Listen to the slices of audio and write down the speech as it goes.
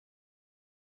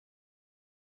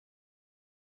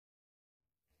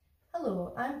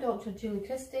Hello, I'm Dr Julie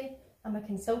Christie. I'm a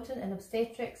consultant in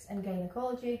obstetrics and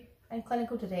gynaecology and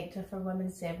clinical director for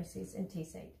women's services in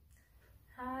Tayside.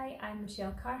 Hi, I'm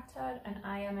Michelle Carter and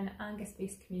I am an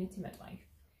Angus-based community midwife.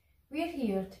 We are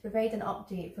here to provide an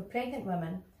update for pregnant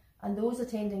women and those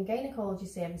attending gynaecology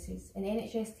services in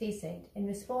NHS Tayside in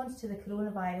response to the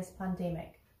coronavirus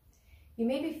pandemic. You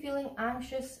may be feeling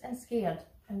anxious and scared,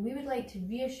 and we would like to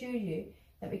reassure you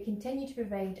that we continue to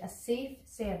provide a safe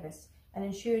service and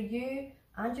ensure you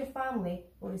and your family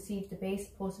will receive the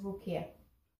best possible care.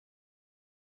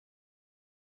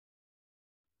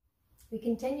 We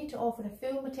continue to offer a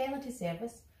full maternity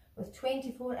service with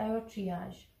 24-hour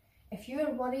triage. If you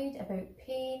are worried about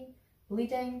pain,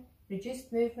 bleeding,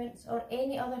 reduced movements or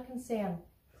any other concern,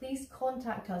 please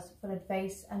contact us for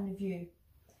advice and review.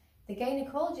 The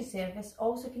gynaecology service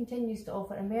also continues to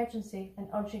offer emergency and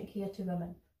urgent care to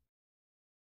women.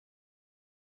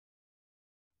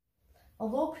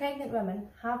 Although pregnant women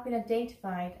have been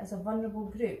identified as a vulnerable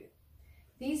group,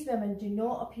 these women do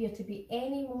not appear to be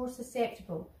any more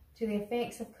susceptible to the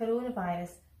effects of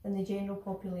coronavirus than the general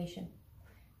population.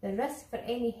 The risk for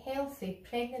any healthy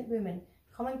pregnant woman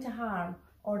coming to harm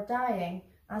or dying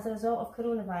as a result of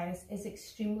coronavirus is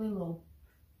extremely low.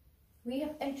 We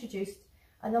have introduced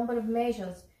a number of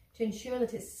measures to ensure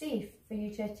that it's safe for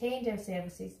you to attend our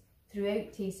services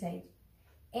throughout Tayside.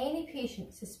 Any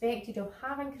patient suspected of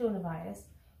having coronavirus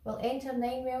will enter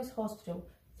Ninewells Hospital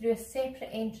through a separate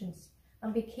entrance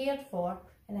and be cared for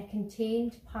in a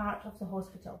contained part of the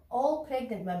hospital. All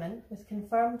pregnant women with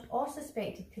confirmed or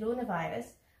suspected coronavirus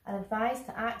are advised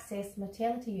to access the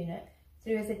maternity unit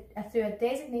through a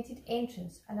designated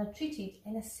entrance and are treated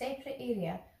in a separate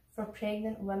area for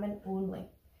pregnant women only.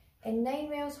 In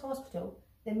Ninewells Hospital,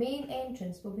 the main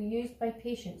entrance will be used by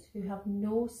patients who have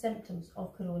no symptoms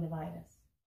of coronavirus.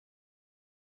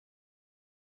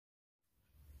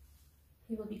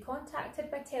 You will be contacted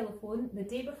by telephone the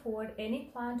day before any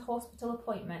planned hospital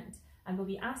appointment and will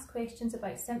be asked questions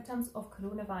about symptoms of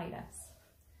coronavirus.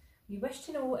 We wish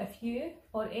to know if you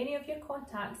or any of your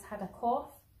contacts had a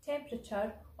cough,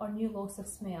 temperature or new loss of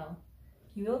smell.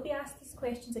 You will be asked these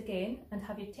questions again and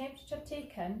have your temperature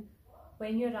taken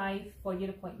when you arrive for your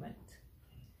appointment.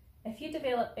 If you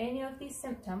develop any of these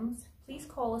symptoms, please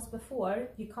call us before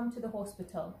you come to the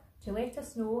hospital to let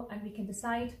us know, and we can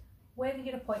decide whether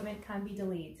your appointment can be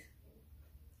delayed.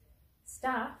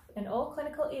 Staff in all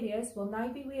clinical areas will now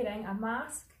be wearing a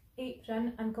mask,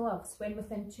 apron and gloves when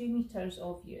within 2 metres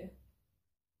of you.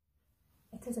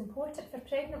 It is important for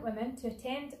pregnant women to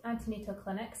attend antenatal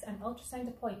clinics and ultrasound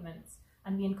appointments,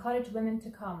 and we encourage women to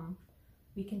come.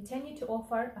 We continue to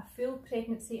offer a full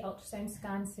pregnancy ultrasound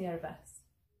scan service.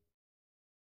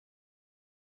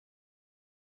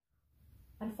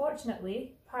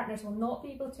 Unfortunately, partners will not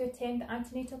be able to attend the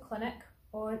antenatal clinic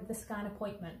or the scan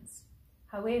appointments.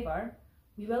 However,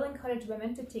 we will encourage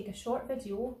women to take a short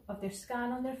video of their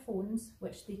scan on their phones,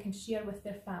 which they can share with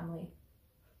their family.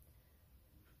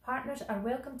 Partners are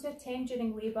welcome to attend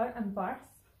during labour and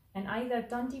birth in either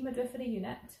Dundee Midwifery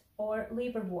Unit or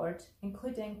labour ward,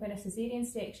 including when a caesarean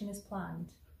section is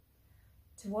planned.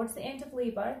 Towards the end of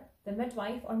labour, the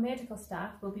midwife or medical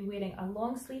staff will be wearing a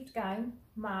long-sleeved gown,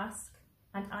 mask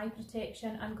and eye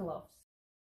protection and gloves.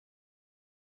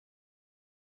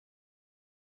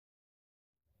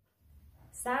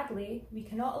 Sadly, we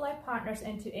cannot allow partners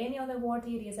into any other ward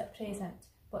areas at present,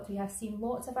 but we have seen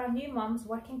lots of our new mums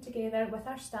working together with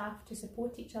our staff to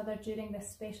support each other during this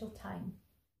special time.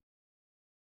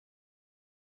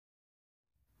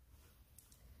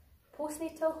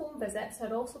 Postnatal home visits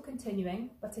are also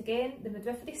continuing, but again, the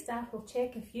midwifery staff will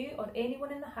check if you or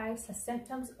anyone in the house has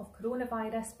symptoms of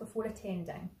coronavirus before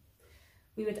attending.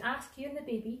 We would ask you and the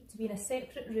baby to be in a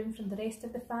separate room from the rest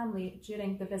of the family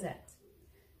during the visit.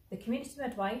 The community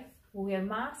midwife will wear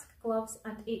mask, gloves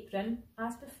and apron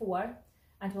as before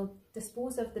and will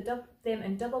dispose of them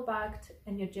in double bagged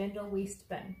in your general waste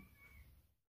bin.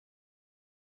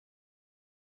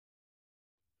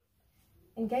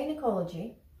 In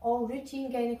gynaecology, all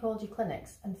routine gynaecology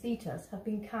clinics and theatres have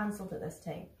been cancelled at this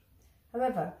time.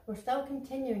 However, we're still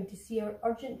continuing to see our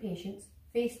urgent patients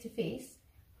face to face,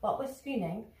 but with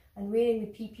screening and wearing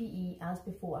the PPE as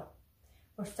before.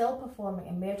 We're still performing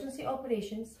emergency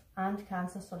operations and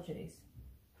cancer surgeries.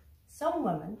 Some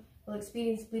women will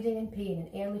experience bleeding and pain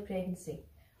in early pregnancy,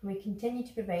 and we continue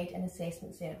to provide an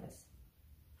assessment service.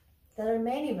 There are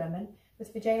many women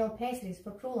with vaginal pessaries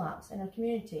for prolapse in our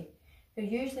community who are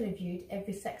usually reviewed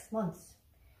every 6 months.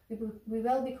 We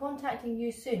will be contacting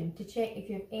you soon to check if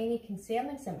you have any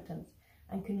concerning symptoms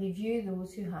and can review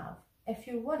those who have. If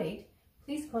you're worried,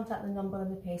 please contact the number on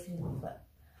the pessary leaflet.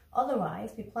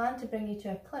 Otherwise, we plan to bring you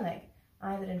to a clinic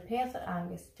either in Perth or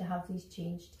Angus to have these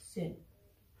changed soon.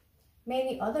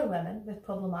 Many other women with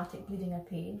problematic bleeding or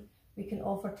pain, we can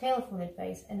offer telephone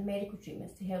advice and medical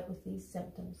treatments to help with these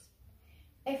symptoms.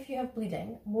 If you have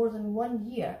bleeding more than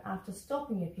 1 year after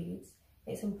stopping your periods,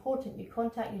 it's important you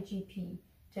contact your GP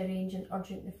to arrange an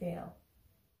urgent referral.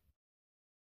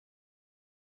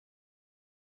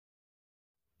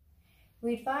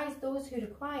 We advise those who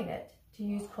require it to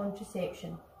use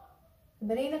contraception. The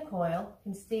Mirena coil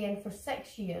can stay in for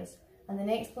 6 years and the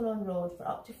next one on road for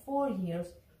up to 4 years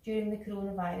during the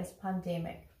coronavirus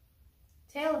pandemic.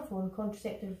 Telephone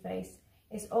contraceptive advice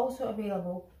is also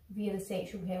available via the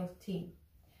sexual health team.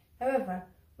 However,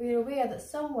 we are aware that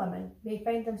some women may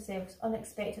find themselves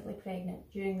unexpectedly pregnant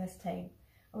during this time,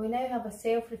 and we now have a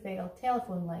self-referral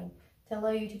telephone line to allow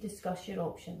you to discuss your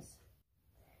options.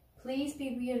 Please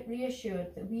be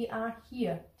reassured that we are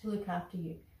here to look after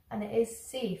you, and it is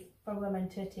safe for women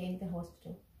to attend the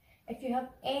hospital. If you have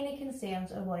any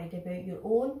concerns or worried about your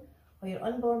own or your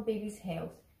unborn baby's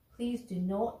health, please do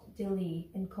not delay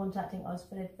in contacting us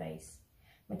for advice.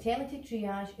 Maternity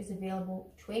triage is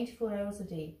available 24 hours a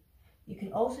day. You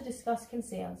can also discuss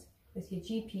concerns with your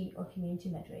GP or community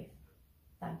midwife.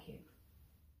 Thank you.